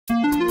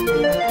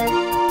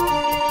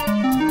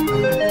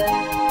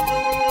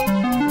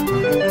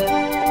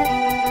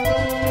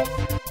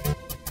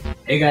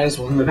Hey guys,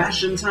 welcome to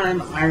Bastion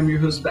Time. I'm your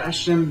host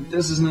Bastion.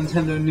 This is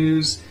Nintendo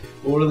news,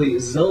 or really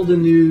Zelda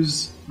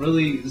news,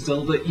 really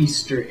Zelda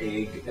Easter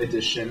egg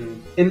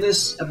edition. In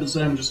this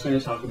episode I'm just going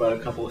to talk about a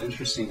couple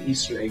interesting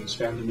Easter eggs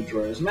found in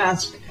Majora's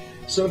Mask.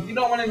 So if you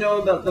don't want to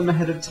know about them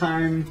ahead of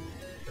time,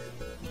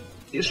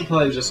 you should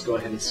probably just go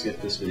ahead and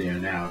skip this video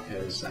now,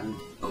 because I'm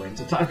going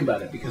to talk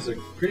about it because they're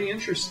pretty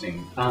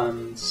interesting.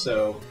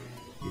 So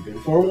you've been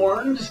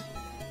forewarned.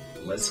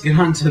 Let's get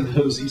on to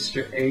those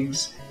Easter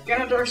eggs.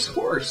 Ganondorf's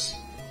horse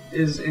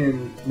is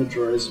in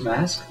Majora's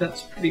Mask.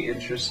 That's pretty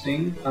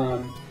interesting.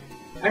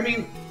 I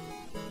mean,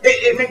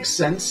 it makes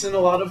sense in a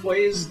lot of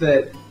ways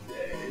that...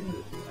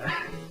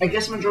 I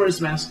guess Majora's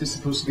Mask is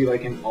supposed to be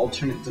like an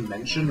alternate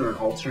dimension or an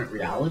alternate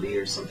reality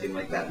or something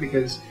like that,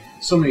 because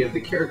so many of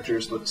the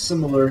characters look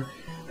similar.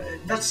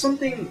 That's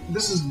something...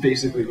 This is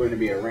basically going to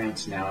be a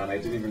rant now, and I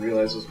didn't even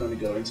realize I was going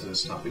to go into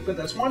this topic, but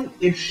that's one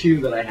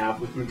issue that I have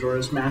with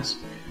Majora's Mask,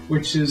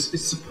 which is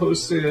it's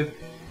supposed to...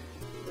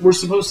 We're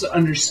supposed to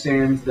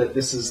understand that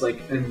this is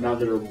like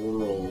another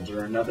world,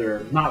 or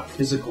another, not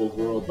physical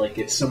world, like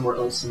it's somewhere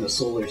else in the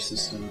solar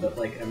system, but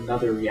like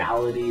another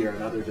reality or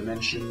another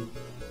dimension,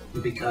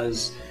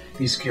 because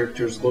these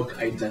characters look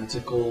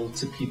identical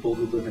to people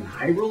who live in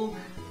Hyrule.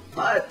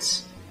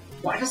 But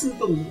why doesn't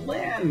the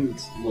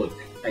land look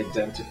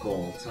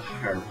identical to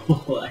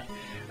Hyrule?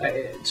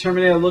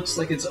 Terminator looks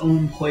like its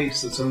own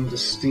place, its own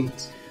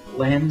distinct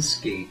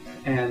landscape,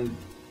 and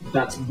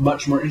that's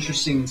much more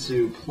interesting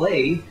to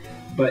play,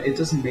 but it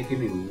doesn't make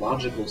any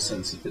logical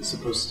sense if it's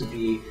supposed to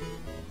be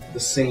the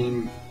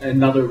same,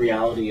 another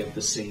reality of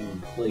the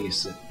same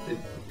place.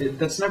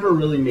 That's never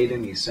really made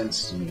any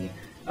sense to me.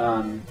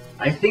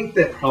 I think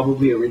that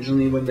probably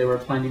originally when they were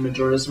planning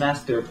Majora's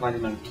Mask, they were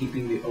planning on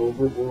keeping the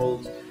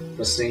overworld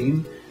the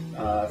same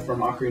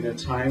from Ocarina of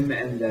Time,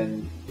 and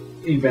then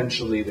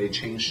eventually they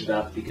changed it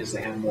up because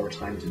they had more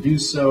time to do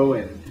so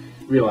and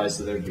realized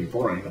that it would be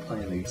boring to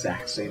play in the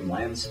exact same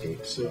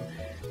landscape. So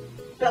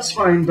that's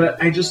fine,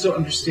 but I just don't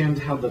understand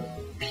how the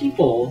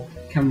people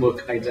can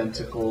look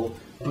identical,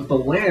 but the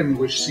land,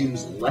 which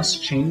seems less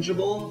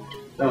changeable,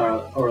 or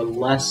there are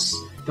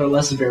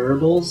less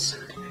variables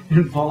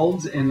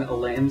involved in a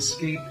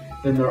landscape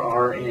than there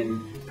are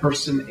in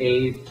person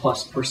A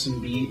plus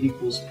person B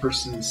equals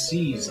person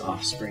C's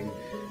offspring.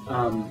 I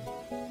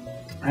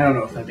don't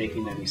know if I'm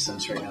making any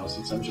sense right now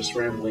since I'm just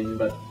rambling,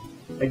 but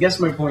I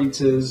guess my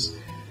point is,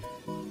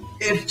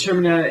 if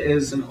Termina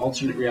is an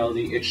alternate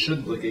reality, it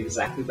should look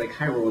exactly like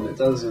Hyrule, and it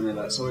doesn't, and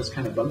that's always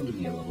kind of bugged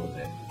me a little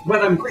bit.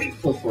 But I'm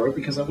grateful for it,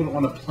 because I wouldn't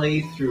want to play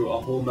through a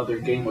whole nother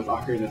game with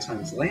Ocarina of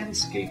Time's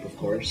landscape, of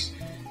course,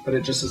 but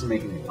it just doesn't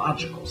make any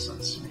logical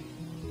sense to me.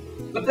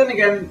 But then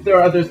again, there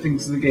are other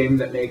things in the game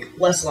that make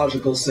less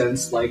logical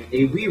sense, like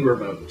a Wii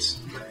remote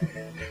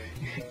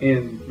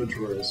in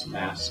Majora's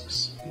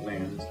Mask's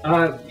land.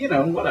 You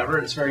know, whatever,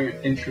 it's very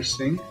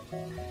interesting.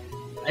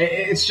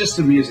 It's just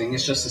amusing,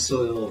 it's just a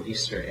silly little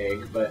Easter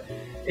egg, but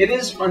it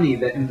is funny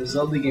that in the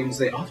Zelda games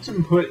they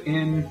often put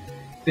in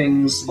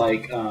things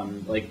like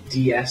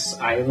DS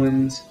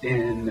Island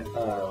in,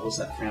 what was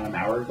that, Phantom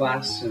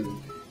Hourglass,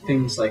 and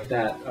things like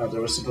that.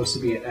 There was supposed to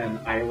be an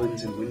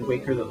island in Wind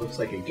Waker that looks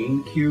like a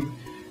GameCube,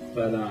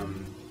 but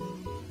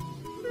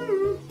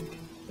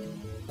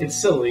it's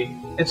silly.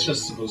 It's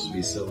just supposed to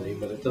be silly,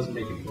 but it doesn't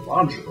make any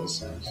logical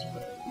sense,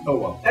 but oh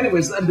well.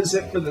 Anyways, that is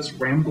it for this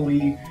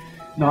rambly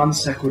non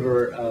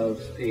sequitur of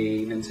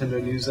a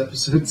Nintendo news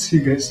episode. See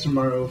you guys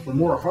tomorrow for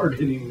more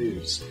hard-hitting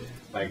news.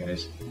 Bye,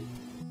 guys.